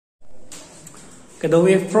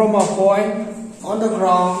from a point on the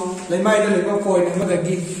ground, lấy mai đây có point này mà cái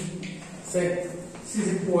gì, sẽ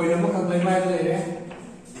point này mà cái lấy mai đây này,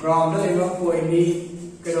 ground đây có point đi,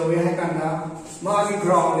 cái đầu hai căn đó, mà cái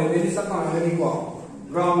ground này bên đi sắp vào cái đi qua,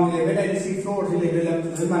 ground này bên đây đi floor thì lấy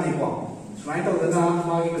bên mà đi qua, máy tàu đó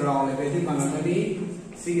mà cái ground này bên đi mà nó đi,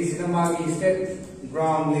 cái mà cái step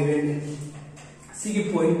ground này bên, cái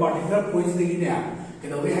point particular points đi này,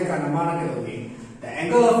 cái đầu hai căn mà cái đầu the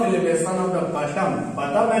angle of elevation of the bottom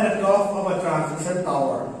and the top of a transmission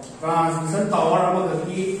tower. Transmission tower of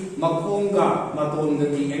the makunga matun the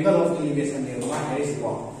angle of elevation is what is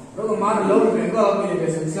what. Look at the low angle of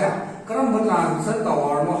elevation. Karam transmission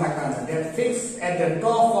tower no hakan that fixed at the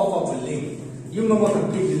top of a building. You know what the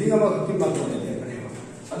building about the matun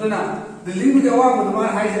is. Aduna building with the one with one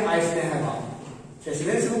has ice they have. So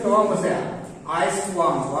let's look at the ice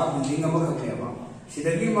one what building about the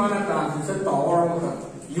Sidagi mana transmission tower maka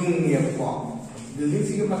yung niya po. Building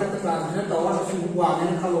sige maka transmission tower sa subukan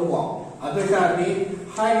ng kalwa. Ato sabi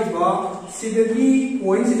high ba sidagi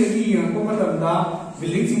point sidagi yung pumatanda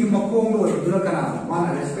building sige makong do dura kana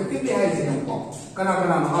mana respectively high sige po. Kana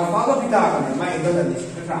alpha ba bita kana may dalan ni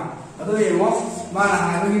sa. Ato mo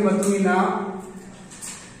mana ano ni matuina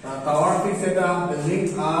tower fixed at building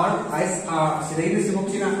R ice R sidagi si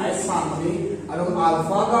mokina ice family ano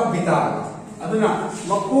alpha ka bita. Aduna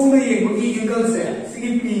makung na yung bagi angle se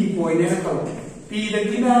sige P point na kaw P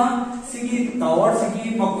dagi na sige tower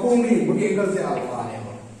sige makung na yung bagi angle se alpha ne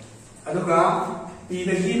aduga P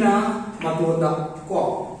dagi na matoda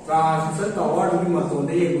ko transmission tower dagi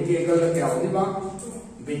matoda yung bagi angle se kaw di ba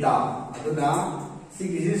beta aduna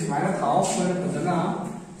sige is minus half na padana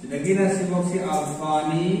dagi na si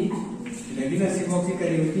alpha ni dagi na si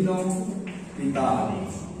kariutino beta ni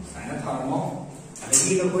sana tharmo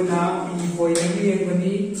Lagi ako na i-point na yung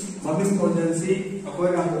mani maging condensi ako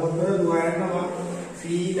na buot na duwayan na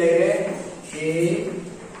C direct A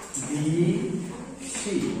B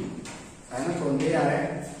C sana konti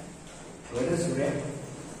yare wala sure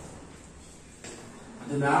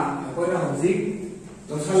ado na ako na hujik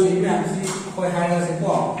dosal lime amsi ako haya se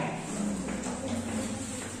ko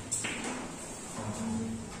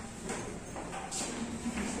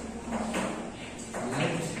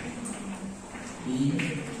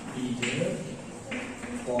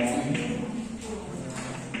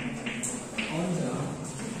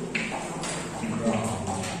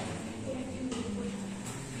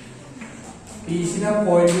Isina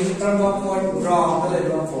point ini terang point ground ada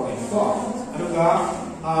dua point. Aduga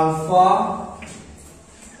alpha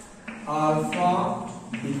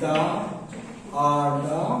beta are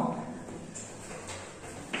the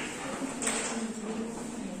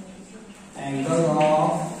angle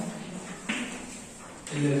of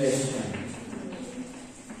elevation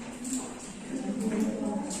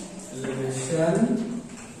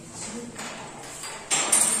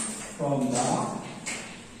from the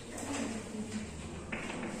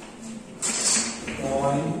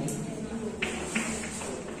point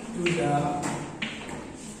to the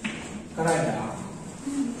karaya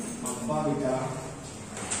alpha beta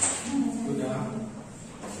to the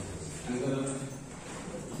angle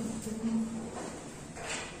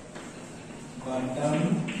bottom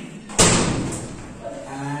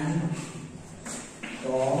and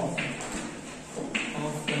top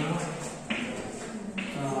of the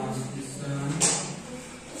transmission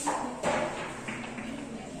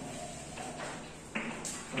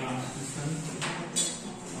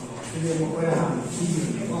Jadi mau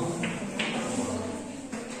apa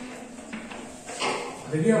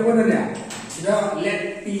Jadi apa namanya? Sudah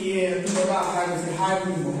let PA itu harus high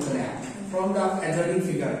from the adjoining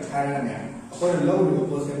figure namanya. Apa yang low itu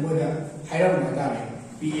proses muda high namanya.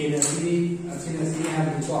 PA nanti sini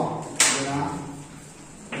harus dibuat.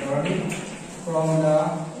 Adjoining from the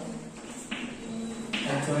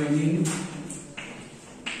adjoining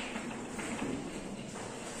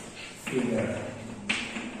figure.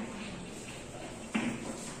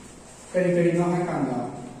 करी ना है कांदा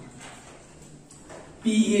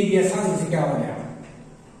PA biasa mesti क्या हो रहा है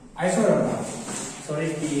ऐसा रहा sorry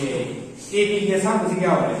PA AB biasa mesti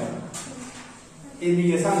क्या हो रहा है AB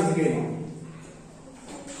biasa mesti क्या है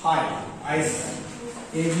high ice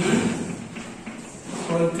AB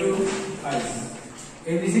equal to ice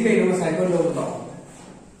ABC का इन्होंने साइकिल लो बताओ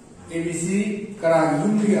ABC करांगी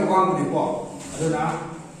उनकी आवाम देखो अदो ना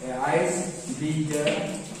ice bigger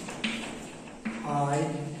high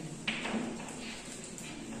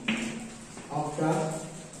of the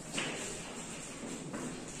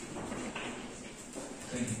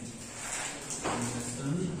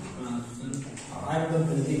the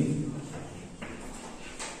building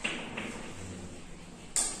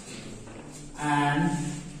and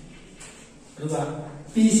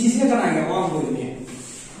PC से करना है क्या बोलने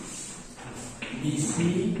BC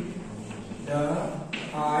the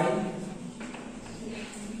height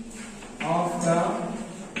of the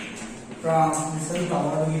transmission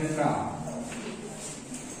tower in the ground.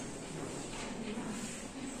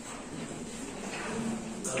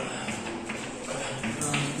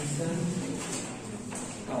 Transmission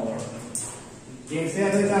tower. जैसे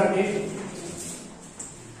ऐसे करके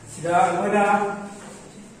सीधा वोड़ा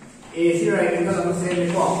AC right एंगल हम से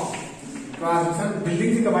लेको ट्रांसमिशन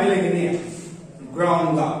बिल्डिंग से कमाई लेके नहीं है ग्राउंड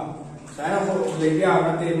का सारा को लेके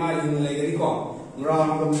आते मार यूं लेके नहीं को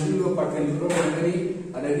ग्राउंड का बिल्डिंग को पटकन को लेके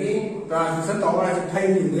अदगी ट्रांसमिशन टावर से फाइव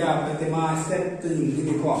यूं या आते मार स्टेप तो यूं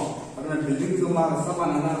नहीं को अदना बिल्डिंग जो मार सब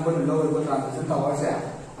ना को लो को ट्रांसमिशन टावर से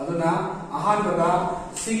अदना आहार बता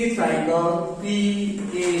सिगी ट्रायंगल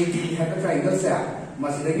PAB है तो ट्रायंगल से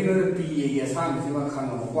मसलगी नो PA के सामने से वहाँ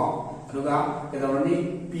खाना होगा अदुगा केदारनी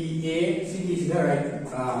PA सिगी सिगा राइट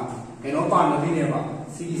केनो पान भी नहीं बा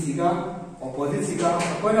सिगी सिगा opposite सिगा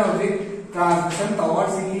कोई ना होती ट्रांसमिशन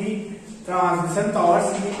टावर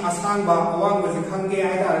सिगी आसान बा अवांग बसे खंगे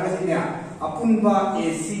आये दार का सिन्या अपुन बा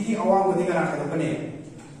AC की अवांग बदी का नाखा तो बने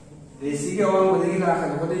AC की अवांग बदी का नाखा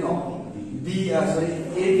तो बने नो AB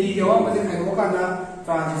की अवांग बदी का वो करना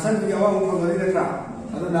ट्रांसमिशन की अवांग बदी का ट्रा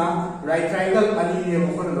अदुना राइट ट्रायंगल अनी ने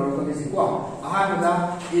वो करना लोग को किसी को आहार बता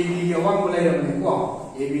AB की अवांग बोले रहे को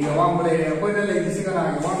AB की अवांग बोले रहे कोई ना ले किसी का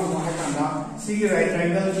नाखा अवांग को है करना सिगी राइट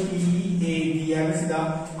ट्रायंगल PAB है वैसे दा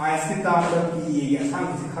आइस के तार पर PA या साम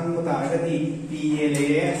से खंग बता रहा थी PA ले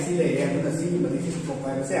सी ले तो नसी की बदी से को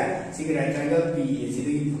पाए से सिगी राइट ट्रायंगल PA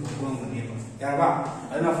सिगी को बने यार बा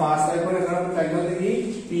अदना फास्ट है कोई ना ट्रायंगल देखी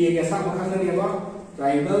PA के साम खंग नहीं बा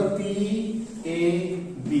ट्रायंगल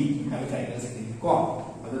PAB है ट्रायंगल से को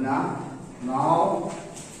अदना नाउ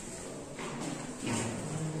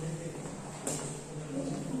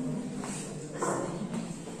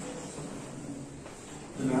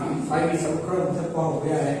फाइव सब कर तक हो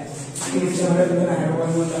गया है इस समय मेरा है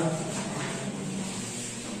वन बोला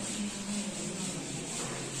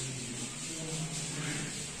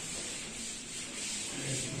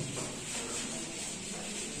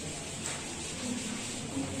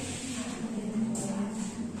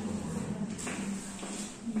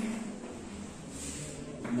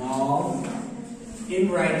now in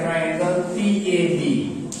right triangle PAB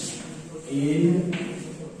in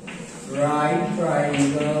right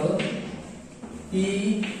triangle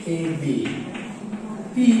PAB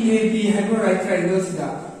है वो right triangle सिदा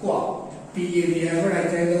को PAB है वो right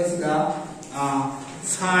triangle सिदा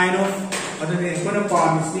sine of अदने को ना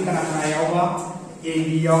पार्ट इसलिए करना याओगा AB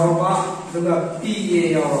याओगा दुगा PA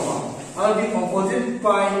याओगा और भी opposite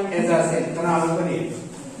by adjacent करना लोग बने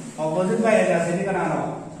opposite by adjacent ही करना लो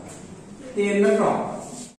तीन ना ड्रॉ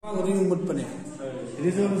को नहीं मुट बने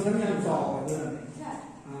resolution में हम solve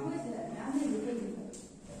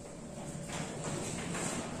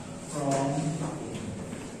from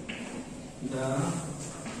the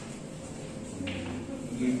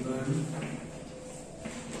given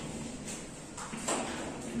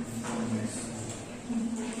information.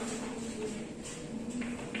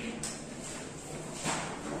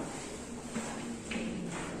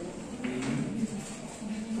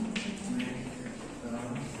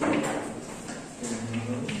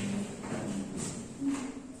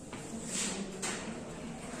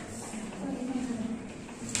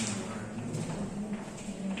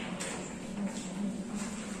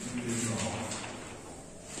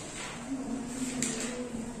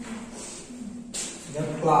 The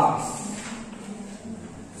class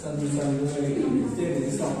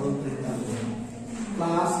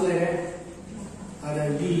class le ada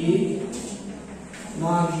di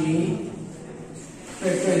magi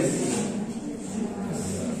frequency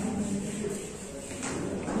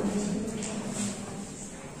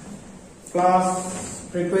class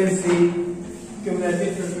frequency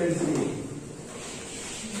cumulative frequency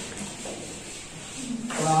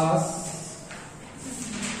class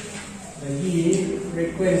lagi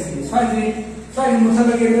frequency Soalnya musa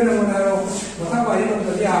lagi ada nama naro musa bari tu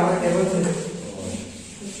tadi awal table tu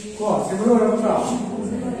kok sebelum orang musa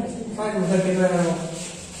soalnya musa kita naro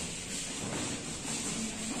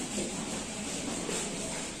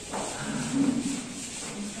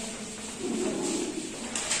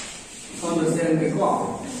on the same day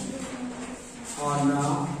kok on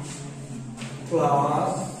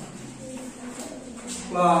class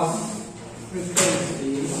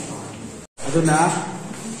frequency aduna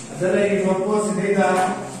adala ini propose dega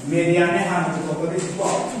media ne han ko ko dis ko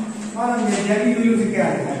mana media ki use क्या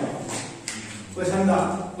है पसंदा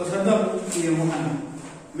ये Mohan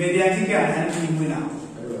media की क्या है कि मुना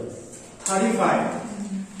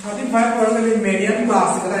 35 और के median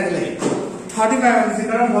class का ले 35 से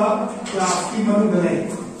करम class की मनु ले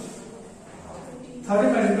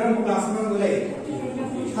 35 से करम class में ले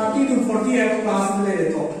 30 to 40 है class में ले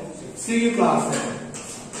तो C class है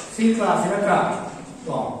C class है का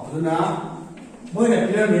तो ना वो ने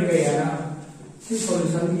फिर में कहीं ना सी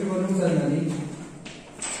solution की मनु करना नहीं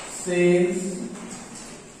since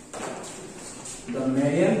the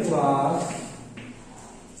median class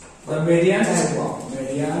the median has what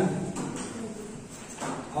median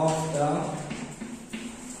of the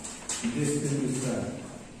distribution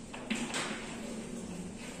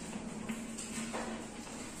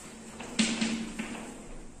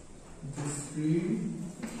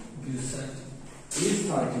is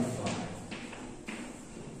 35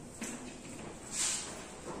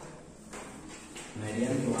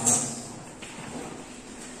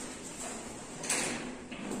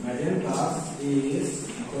 median class is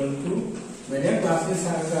equal to median class is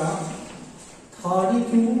 30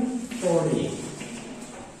 to 40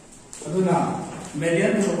 aduna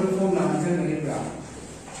median total form na answer nahi pra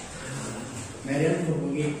median total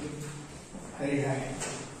ki kari hai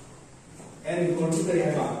n equal to kari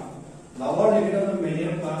hai ba lower limit of the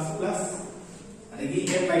median class plus adagi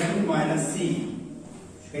a by 2 minus c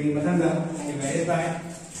kari mathanga divided by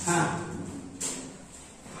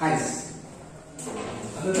height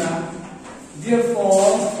aduna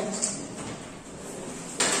therefore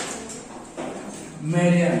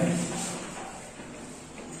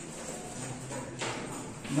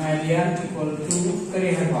median equal to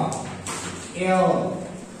kare hai ba L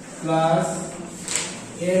plus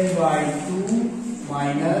n by 2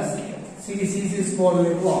 minus c is small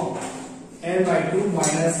level n by 2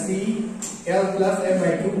 minus c L plus n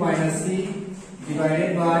by 2 minus c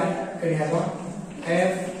divided by kare hai ba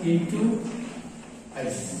f into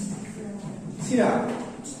h sira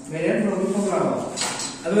median problem ko karo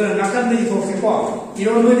aduna nakan de thok se ko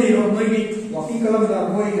iro no ni walking column da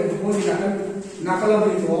boy nakan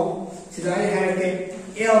de to sida ai hai ke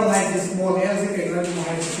L like this small l se ke gran mo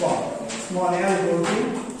hai ko small l equal to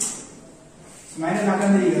minus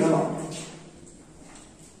nakan de ga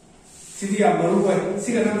sidi ya maru ko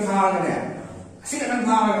siga nan tha ga ne siga nan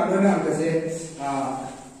tha ga aduna ka se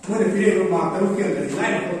mo de pire ro ma taru ke ga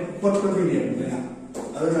line pot ko ni ne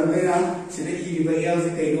aduna mera sida e by l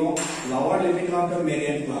se ke no lower limit of the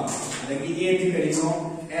median class adagi a ti ke no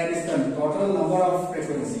n is the total number of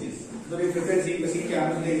frequencies so the frequency ko si kya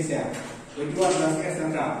le se equal plus s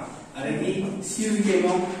anta adagi c ke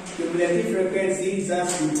no cumulative frequency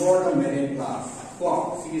just before the median class ko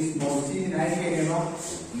c is small c nai ke no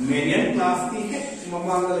median class ki है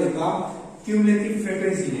mamang le ba cumulative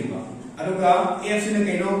frequency le ba aduga f ne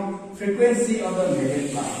ke no frequency of the median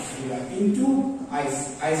class into I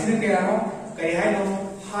ne ke no kai hai no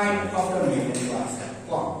height of the median class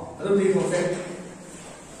ko adu di ko se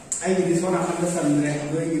ai this one understand re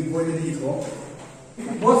do you boy di ko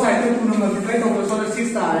both side to multiply to so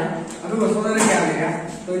 6 ta hai adu so ne kya le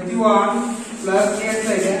 21 plus 8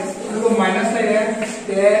 le hai adu minus le hai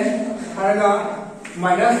 10 harga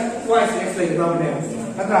minus twice x le ba ne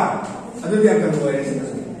atra adu dia kan boy re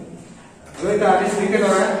adu ta this weekend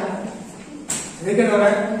ho raha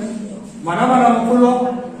hai mana full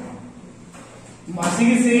मासी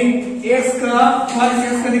से x का minus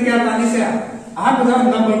x का क्या आसानी से आप बता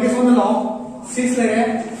number के सोच लो 6 ले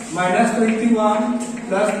minus 21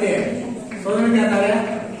 plus 10 सोच में क्या आता है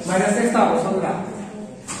minus x था सोच रहा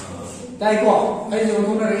ताई को ऐसे जो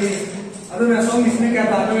तुम रही अरे मैं सोच इसमें क्या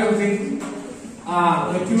आता है उसे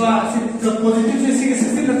लेकिन पॉजिटिव से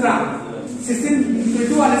 16 लगता 16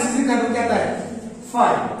 22 वाले 16 का क्या आता है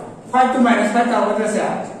 5 to minus 5 का होता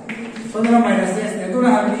है so मेरा minus x है तो ना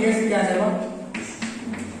हमें x क्या है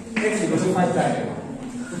x equal to 5 था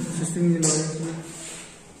 16 जी लो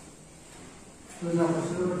तो ना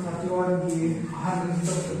तो 31 की 100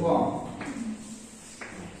 तक को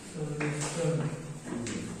so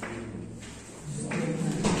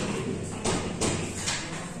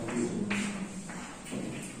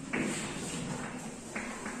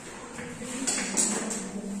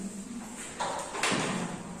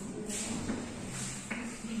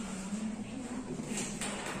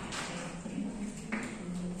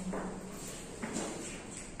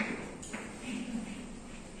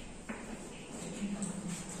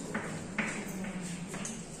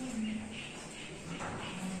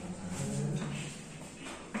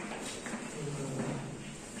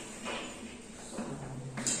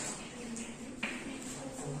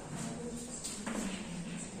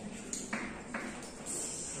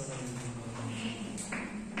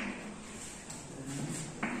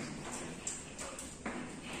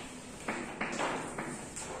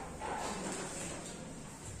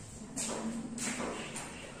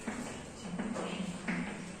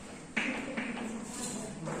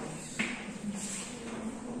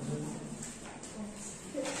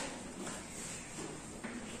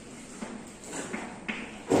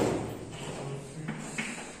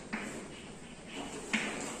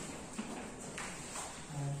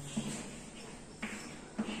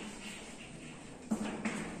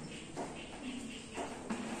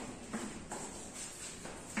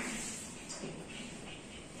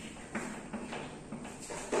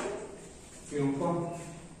Triangle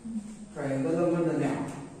number now.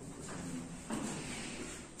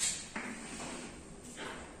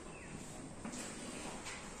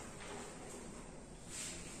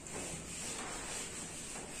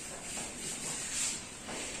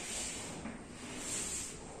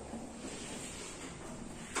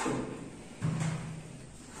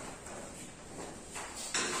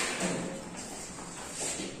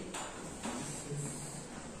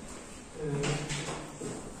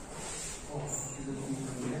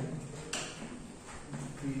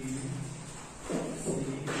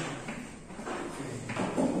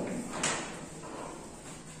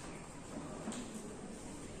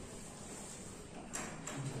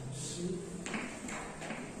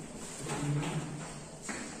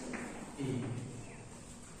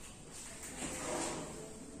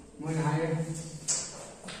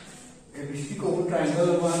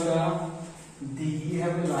 Triangle one D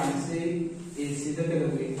have a line say AC the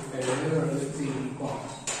way parallel or the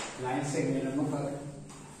line segment of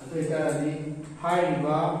the high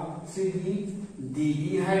bar CD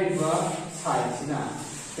DE high bar side sina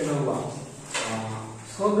Kenova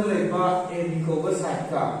so the labor AB cover side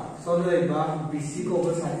car so the labor BC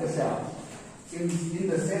cover side cell in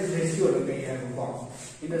the same ratio of the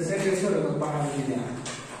in the same ratio of the Pahamina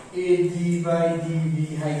AD by DB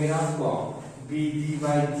high graph BD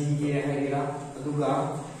by DA hagira aduga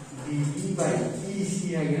BE by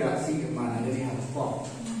EC hagira sing managari hapo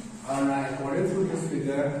alright according to this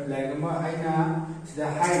figure like ma aina the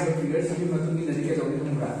high figure sigi matungi nadi ke dawni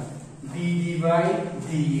tumra BD by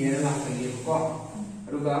DA la sagi ko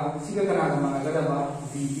aduga siga kana managada ba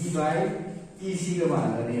BE by EC ga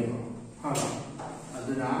managari ko ha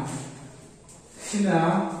aduna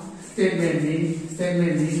sina statement ni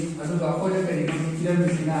aduga ko le kari kilam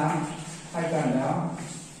sina I can now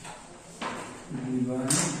given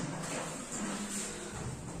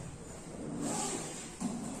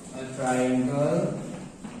a triangle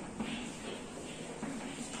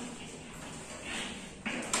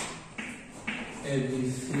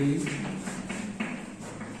ABC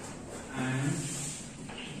and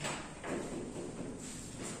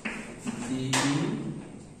DE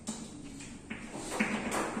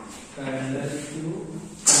parallel to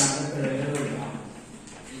another parallel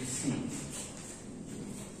AC.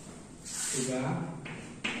 Juga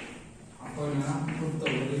apa na put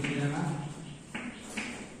over sini na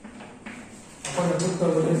apa na put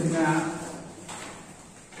over sini na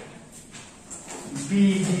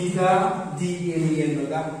BD da DE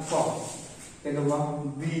baga ko kaya ba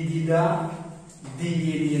BD da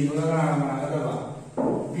DE baga mana kata ba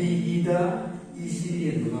BE da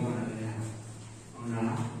EC baga mana ya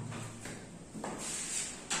ona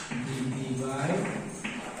BD by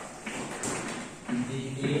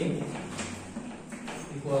DA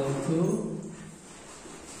equal to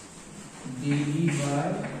DE by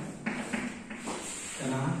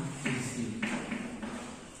DC.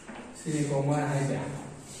 Sini koma aja.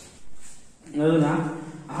 Lalu na,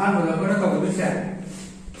 ahan berapa nak kau bisa?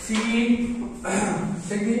 Segi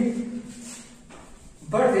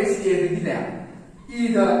birthday segi ni dah.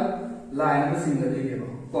 Ida line apa single ni dia.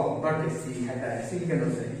 Kau birthday segi ada segi kan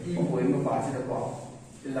dosa. I boleh membaca dah kau.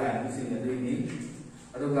 Line apa single ni.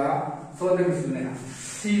 Aduga so the misuna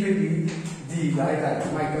C the D like that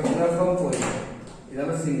microphone from point ida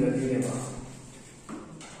ba single D ne ba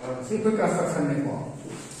C to construction ne ko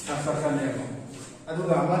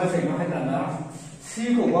aduga ma da sai ma hada na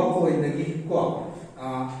C ko ba point gi ko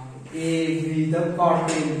A B the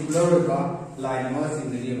perpendicular ka line ma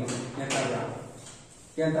single D ba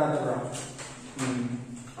ya ta bra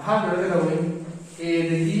ha da da we A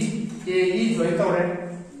the E join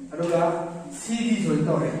tore aduga CD join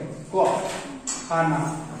tore ko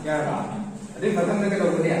hana yara ade matham ne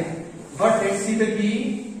kalo ne vertex C the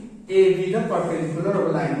AB the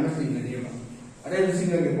perpendicular line ma single ne ba ade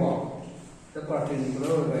single ke ko the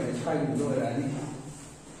perpendicular line is high below rani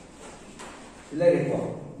ile ko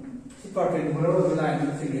si perpendicular line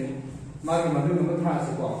ma single ma ki madu no tha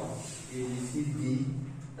se ko ABCD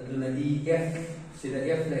aduna EF sida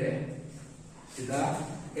F le sida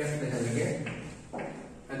F le lage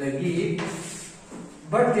adagi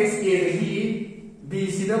vertex A dagi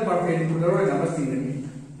BC da perpendicular na masingani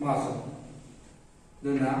maso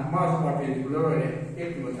duna maso perpendicular ne F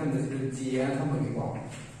ki mathan da sida G ya thamagi ko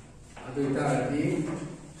adu ta adi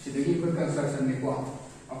sidagi ko construction ne ko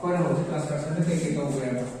akona ho construction ne ke ko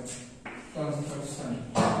ba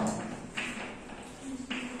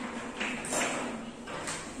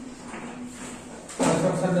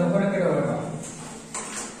construction da fara kare ba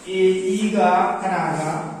AE ga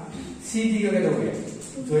kana CD ga do ge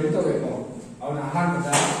join to ge ko aw na han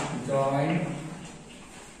da join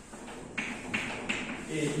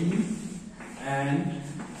AE and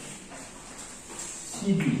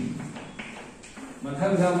CD.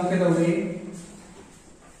 Mathanga mukadawi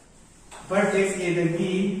vertex A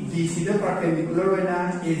dagi BC the perpendicular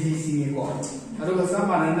wana AGC ko. Aduga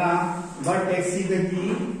samanana vertex C dagi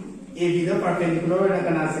AB the perpendicular wana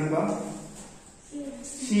kana singba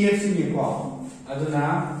CFC ko. Aduna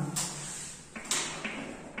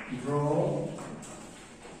draw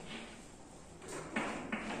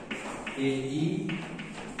AE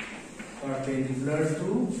perpendicular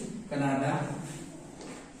to Canada,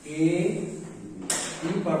 AE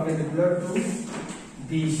perpendicular to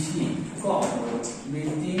BC,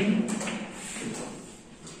 meeting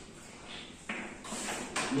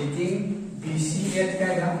BC at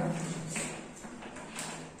Canada,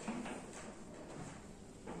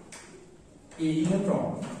 AE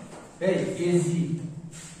from AG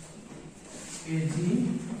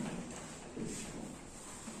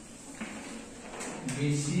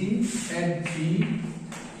BC at B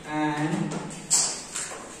and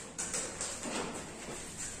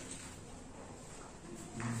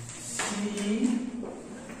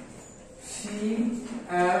C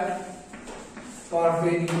at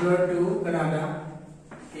perpendicular to Canada,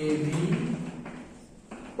 AB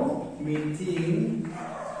meeting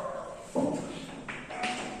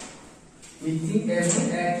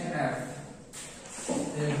SHF,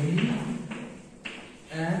 AB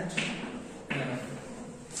at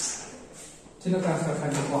Sino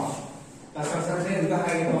construction ko? Construction ko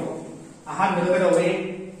ay ito. Ahan mo daw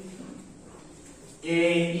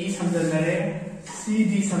AE samtal na rin,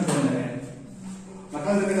 CD samtal na rin.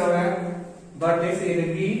 Matang daw vertex A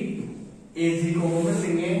lagi AG ko mo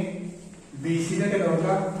singe BC na daw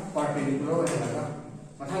ka perpendicular wala.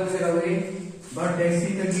 Matang daw vertex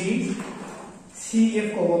C lagi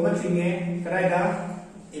CF ko mo singe kada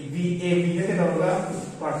AB na daw ka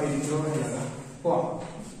perpendicular wala. Ko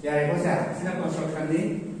ya ko sa sina construction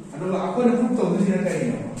ni ado ako na proof to sina kay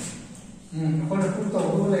no ako na proof to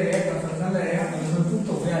ho le construction le ako na proof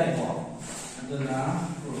to ya ko ado na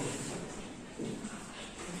proof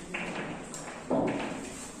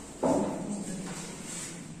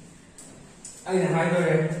ai hai do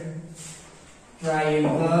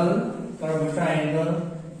triangle para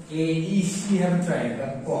triangle AEC have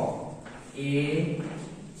triangle ko AEC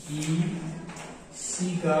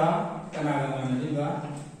ka kana mana juga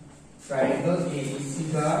triangle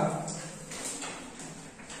AEC का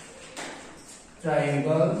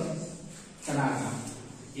triangle kenapa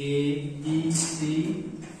AEC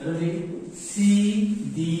lalu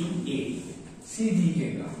CDA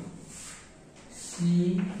का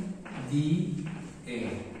CDA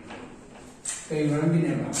कई बार भी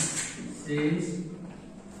नहीं बना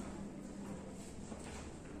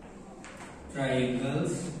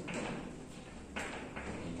triangles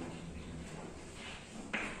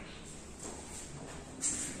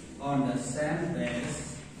on the same base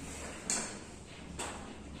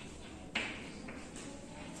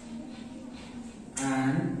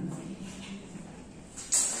and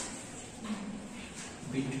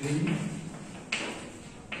between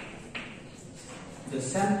the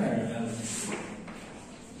same parallel.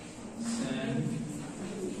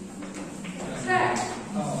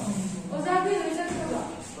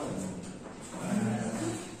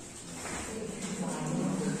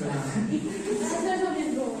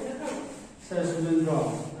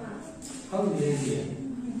 How do you do it?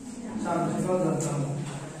 Something further from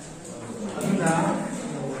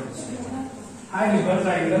hai người con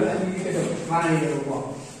này rất là như cái đồ ba này đều bỏ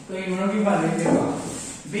tôi nó cái ba này đều bỏ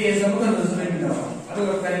bây giờ nó cần được gì đâu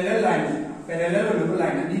rồi cái này là được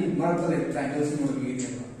lại là đi mà có thể trải được sự một cái điều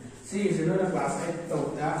si sự đó là class ấy tổ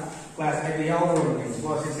đã class ấy thì nhau rồi thì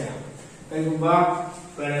có sẽ cái thứ ba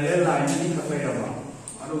cái này là lại đi cà phê đâu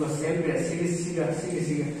rồi cái xem về si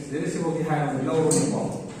để xem một cái hai là lâu rồi bỏ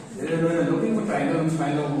để là lúcนี้มัน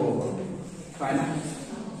trải lâu bộ phải là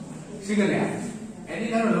si cái này any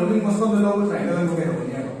kind of loading must be low triangle ko pero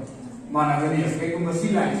niya ko mana gani kay kung si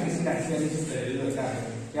line siya ni sa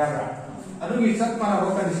ya ra ano ni sat para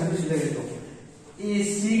ko kan sa sila ito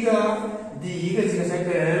AC ka D ka sila sa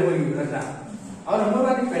parallel ko yung rata aur mo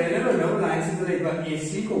ba ni parallel low line sila iba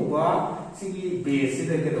AC ko ba sige base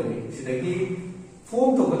sila ka daw sila ki form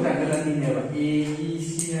to ko triangle ni niya ba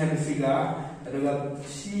AEC ha sila aduga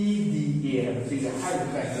CDA ha sila ha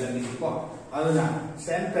triangle ni ko aduna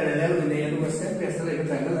same parallel ni aduga same base sila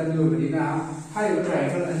triangle ani lo ni na hai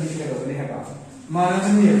triangle ani sila ko ni ha ba mana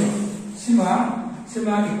ni ba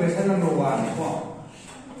sima equation number 1 ko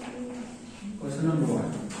question number 1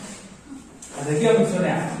 ada kya maksud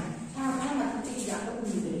ya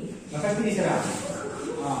maka ini cara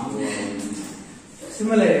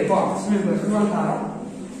similar ko similar question 1 था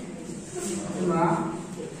ꯑꯗꯨꯅ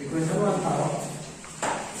equation 1 ꯊꯥꯔꯣ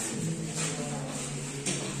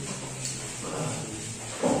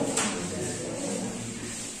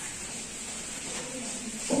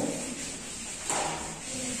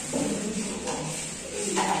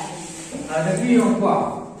ꯑꯗꯒꯤ ꯌꯦꯡꯉꯨꯀꯣ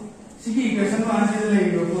ꯁꯤꯒꯤ equation 1 ꯁꯤꯗ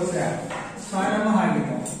ꯂꯩꯔꯤꯕ ꯄꯣꯠꯁꯦ ꯁꯨꯃꯥꯏꯅ ꯑꯃ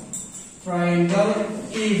ꯍꯥꯏꯒꯦꯀꯣ triangle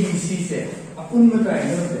ABC ꯁꯦ ꯑꯄꯨꯟꯕ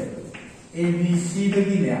triangle ꯁꯦ ABC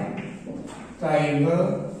ꯗꯒꯤꯅꯦ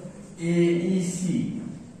triangle AEC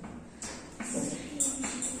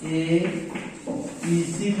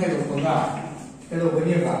ꯈꯥꯏꯗꯣꯛꯄꯒ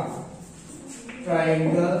ꯀꯩꯗꯧꯒꯅꯤꯕ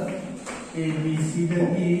triangle ABC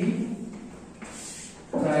ꯗꯒꯤ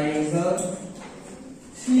triangle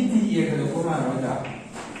CDAꯈꯥꯏꯗꯣꯛꯄ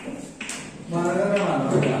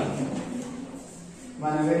ꯃꯥꯟꯅꯒꯗ꯭ꯔꯥ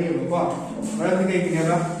ꯃꯥꯟꯅꯒꯅꯤꯕꯀꯣ ꯃꯔꯝꯗꯤ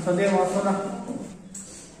ꯀꯩꯒꯤꯅꯦꯕ ꯁꯟꯗꯦ ꯋꯥꯁꯣꯅ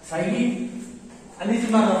ꯉꯁꯥꯏꯒꯤ ꯑꯅꯤꯁꯤ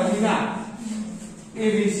ꯃꯥꯟꯅꯕꯅꯤꯅ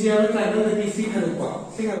ABC ꯍꯥꯏꯕ triangle ꯗꯒꯤ C ꯈꯥꯏꯗꯣꯛꯄ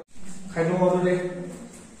ꯈꯥꯏꯗꯣꯛꯑꯣ ꯑꯗꯨꯗꯤ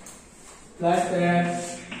plus that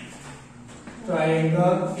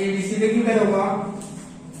triangle ABC dagi kaidoba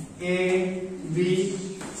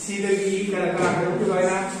ABC dagi kara kaidoba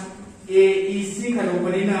na AEC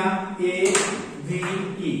kaidobani na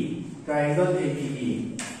AVE triangle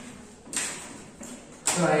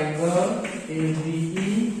AVE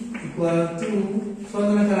equal to so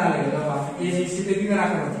na kara lagaba ABC dagi kara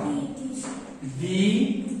kaidoba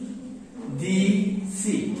BDC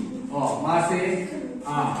mase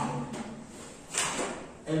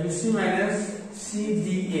ABC minus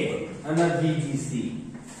CDA and BDC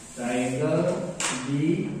triangle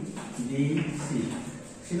BDC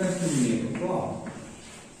sila sumili ko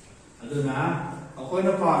aduna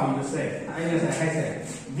akoina paamibase aina sa kaise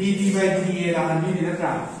BD by DA la handu ni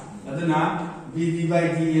natra aduna BD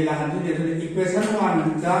by DA la handu ni aduna equation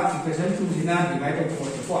 1 da equation 2 sina divide ko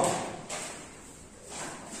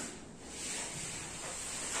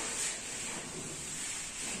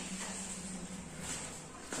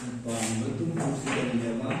betul fungsi dari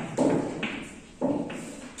apa?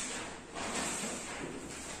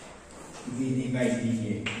 BD by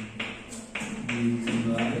DA BD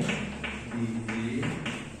by DA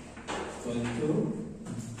equal to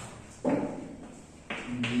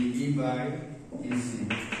BD by EC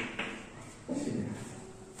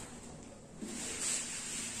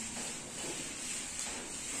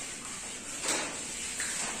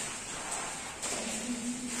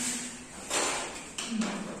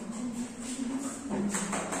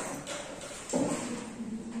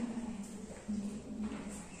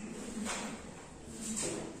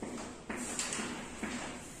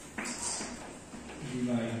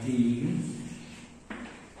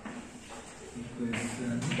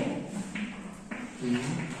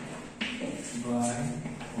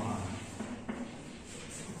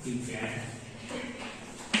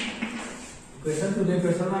Question today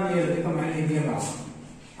question one here the command idea ba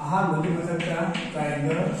aha bodi masakta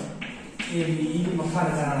triangle ABE makha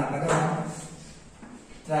na kada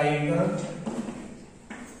triangle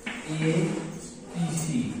AEC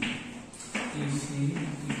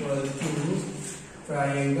equal to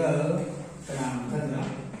triangle kana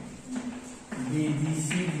BDC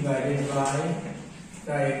divided by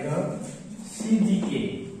triangle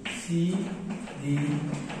CDA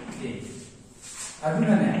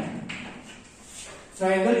aduna ne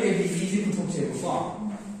triangle ABE is to say ko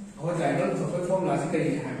our triangle so formula se kai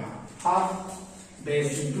hai ba half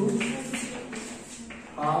base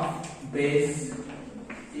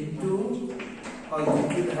into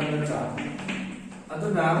altitude hamna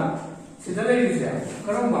aduna sida lai se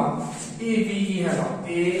karamba ABE hai ba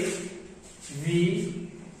AVE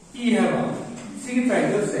hai ba sigi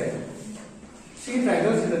triangle se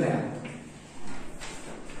ne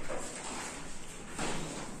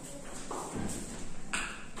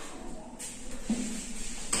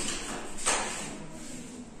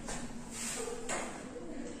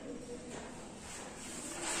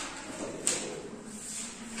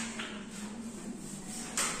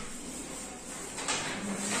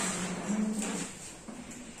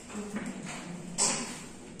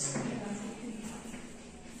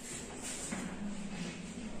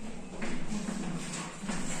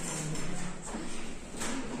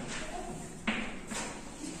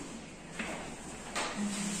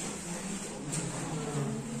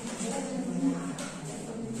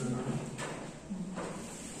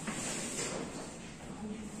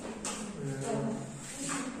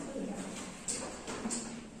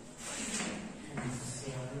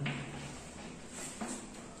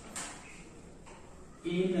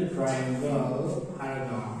in a triangle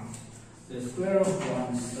hierarchy, the square of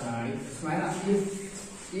one side,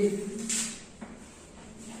 if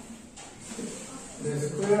the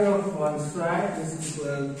square of one side is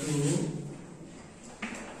equal to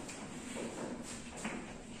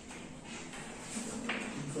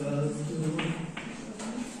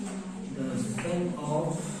the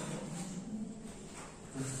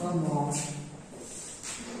sum of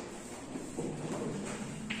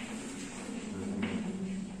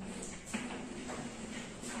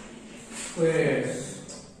squares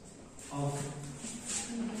of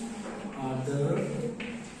other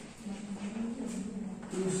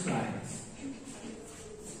two sides.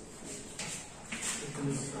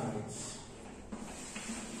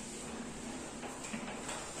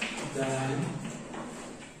 Then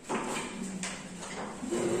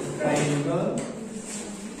triangle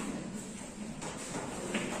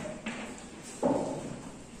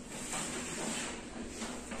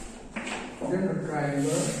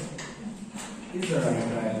is a right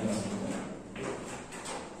triangle.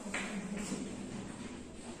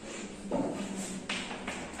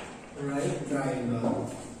 Right triangle.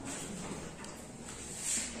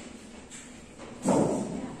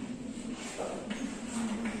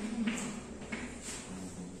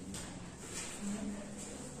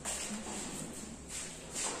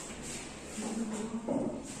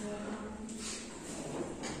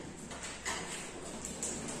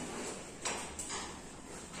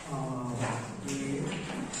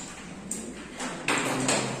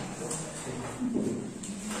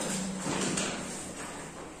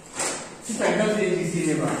 triangle ABC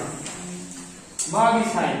ne ba magi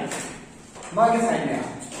side ne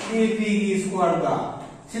AB ki square ga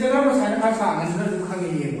sida ka ma side ka sa ngan na du khang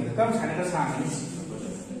ye mo ka ma side ka sa ngan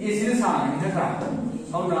AC ne sa ngan ne ka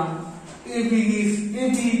au na AB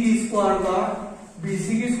ki square ga BC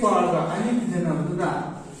ki square ga ani ki na bu na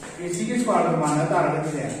AC ki square ga ma na ta ra ke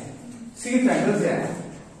C triangle se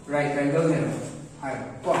right triangle ne hai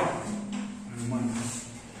ko man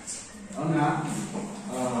au na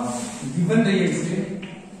given the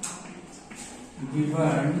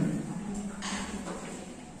given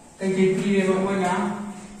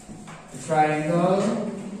triangle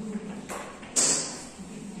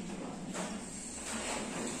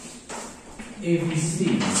ABC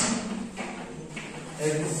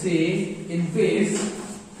in base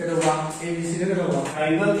ABC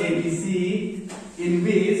triangle ABC in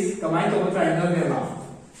base कमाई तो triangle में बा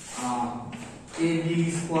AB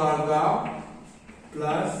square का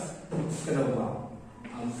plus करोगा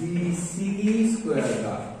BC square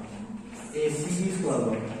का AC square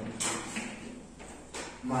का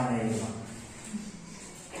मानेगा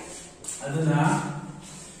अदुना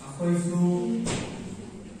अकोई सु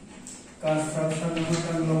construction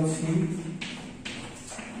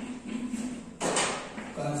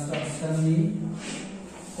ni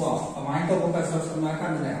को कमाई तो construction में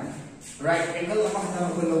kan ne right angle lama kita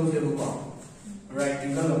ko lo je ko right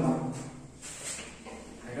angle lama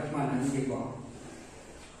các bạn làm gì bỏ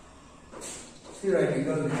cái right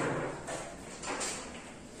angle này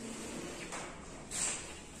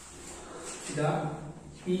đó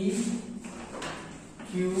P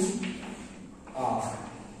Q R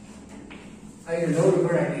ai là lâu được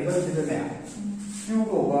right angle thì thế nào Q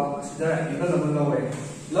của bạn sẽ right angle là bao lâu vậy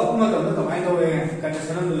lâu mà tầm nó tầm ai đâu vậy cần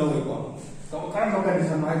sẽ nó lâu vậy quoi có cái nó cần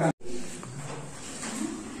sẽ nói cần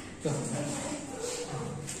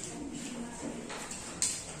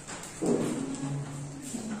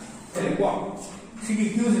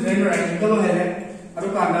Sigi Q is then right angle है अरु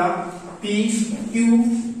Kanda P Q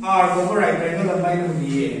R को right angle लंबाई तो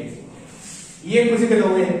दिए ये कुछ के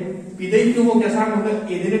लोगे P दे Q को क्या सांग होगा A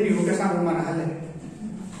दे P को क्या सांग होगा माना है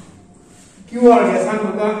Q R क्या सांग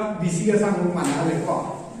होगा B C क्या सांग होगा माना है को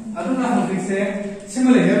अरु ना हम फिर से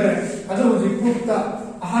सिमिलर है अरु उसे कुत्ता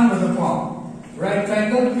आहान मतलब को right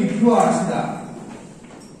triangle P Q R सीधा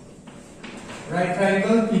right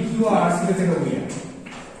triangle P Q R सीधे से हो गया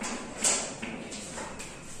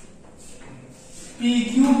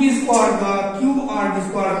PQ की स्क्वायर का QR की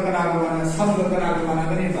स्क्वायर का करा गवाना सब का करा गवाना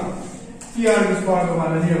करेगा PR की स्क्वायर का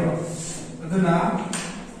माना नहीं होगा अदुना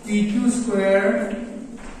PQ square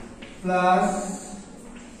plus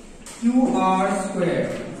QR square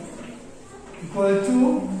equal to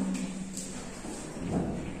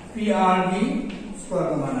PR की स्क्वायर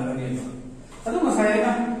का माना करेगा अदुना मसाया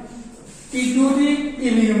ना PQ की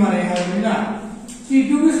AB का माना है ना PQ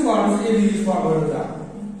की स्क्वायर से AB की स्क्वायर होगा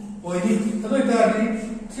ओइदी तब इधर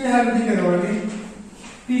से है भी करोगे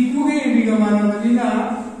PQ के AB का मान बदलना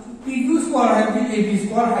PQ स्क्वायर है कि AB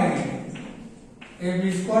स्क्वायर है AB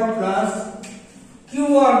स्क्वायर प्लस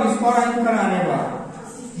QR की स्क्वायर है तो कराने बाद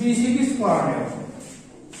BC की स्क्वायर है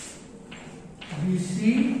BC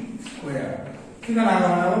स्क्वायर ठीक है ना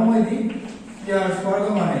वो मोदी PR स्क्वायर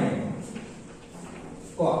का मान है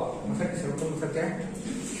को ꯃꯊꯛꯀꯤ ꯁꯔꯨꯛꯇꯣ ꯃꯊꯛꯀꯦ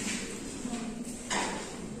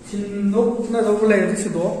ꯁꯤꯟꯗꯣꯛꯅꯗꯧꯕ ꯂꯩꯔꯗꯤ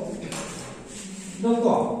ꯁꯤꯟꯗꯣꯛ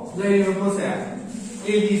ꯅꯪꯀꯣ ꯂꯩꯔꯤꯕ ꯄꯣꯠꯁꯦ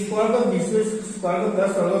AB ꯁ꯭ꯀ꯭ꯋꯥꯔꯒ BC ꯁ꯭ꯀ꯭ꯋꯥꯔꯒ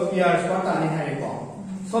ꯄ꯭ꯂꯁ ꯇꯧꯔꯒ PR ꯁ꯭ꯀ꯭ꯋꯥꯔ ꯇꯥꯅꯤ ꯍꯥꯏꯔꯦꯀꯣ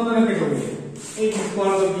ꯁꯣꯝꯗꯅ ꯀꯩꯗꯧꯏ AB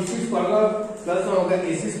ꯁ꯭ꯀ꯭ꯋꯥꯔꯒ BC ꯁ꯭ꯀ꯭ꯋꯥꯔꯒ प्लस होगा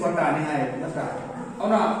AC स्क्वायर आने है नत्रा और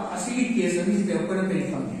ना असली केस में इसे ऊपर में नहीं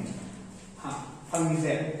फंगे हाँ फंगी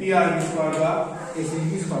से PR स्क्वायर का AC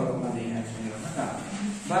स्क्वायर का माने है नत्रा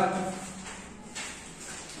but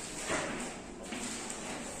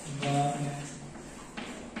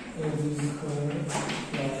AB square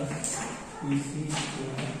plus BC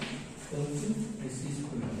square plus AC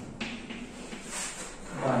square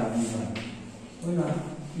by bye वो ना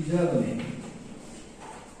इधर बने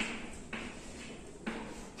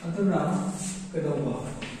Aduna, kedua,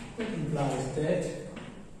 it implies that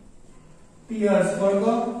PR square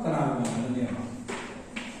का कनाल मान लेना,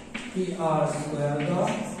 PR square का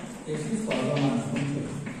AC square का मान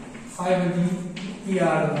लेना, हाई बनी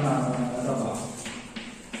PR कनाल मान लेना बा,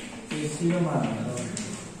 AC का मान लेना,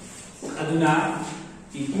 अदुना,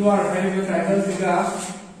 QR है जो triangle फिगा,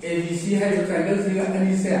 ABC है जो triangle फिगा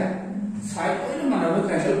अनिसे, साइड पर जो माना वो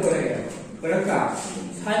triangle पड़ेगा, बरका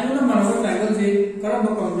साइड में माना वो triangle से करब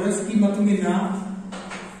कांग्रेस की मतुंगिना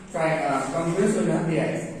कांग्रेस होना दिया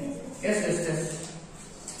है SSS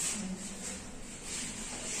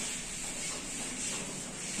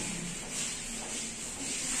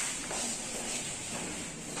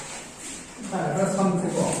हाँ समझे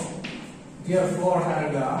को therefore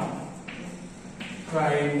हैगा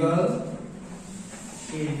triangle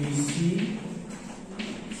ABC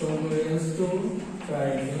congruous to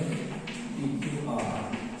triangle PQR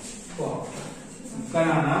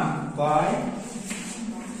Kanana by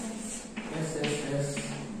SSS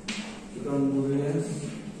congruence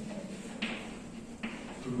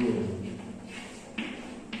rule.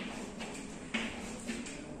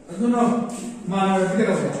 Aduna mana kita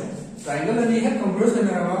kata triangle ini है congruous है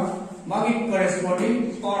ना मागी corresponding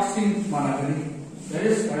chords mana kali. That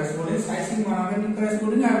is corresponding sides mana kali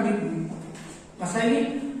corresponding apa masa ini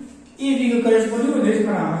ini corresponding udah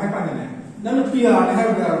sekarang apa kan ini? Namun PR है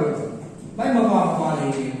berapa? By mapa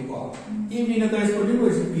ले को AB ना corresponding को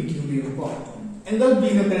इसे PQ ले को angle B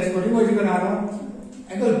ना corresponding को इसे कनारो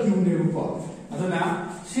angle Q ले को अतो ना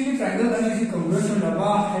सिंगल triangle अने इसे congruous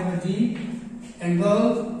नबा है बजी angle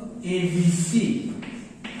ABC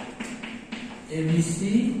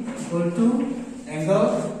equal to angle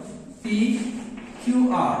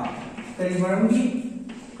PQR करीबन भी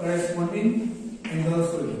corresponding angles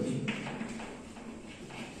होगी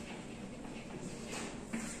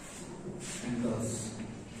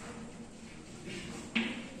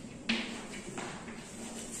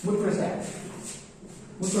Mut percaya,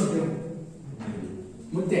 mut percaya,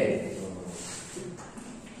 mutnya.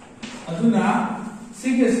 Aduna,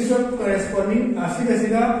 siga corresponding,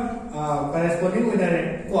 corresponding with the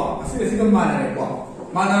quoi, siga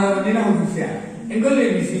mana ni na hukum siya. Angle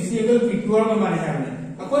ABC, angle PQR ka mana siya ni.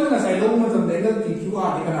 Ako na sa ilong mo sa angle PQR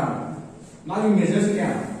di ka na. Magi measure siya.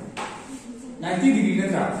 90 degree na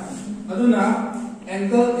siya. Aduna,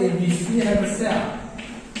 angle ABC have siya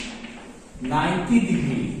 90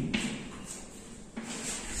 degree.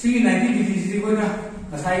 See 90 degree is equal to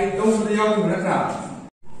the side of the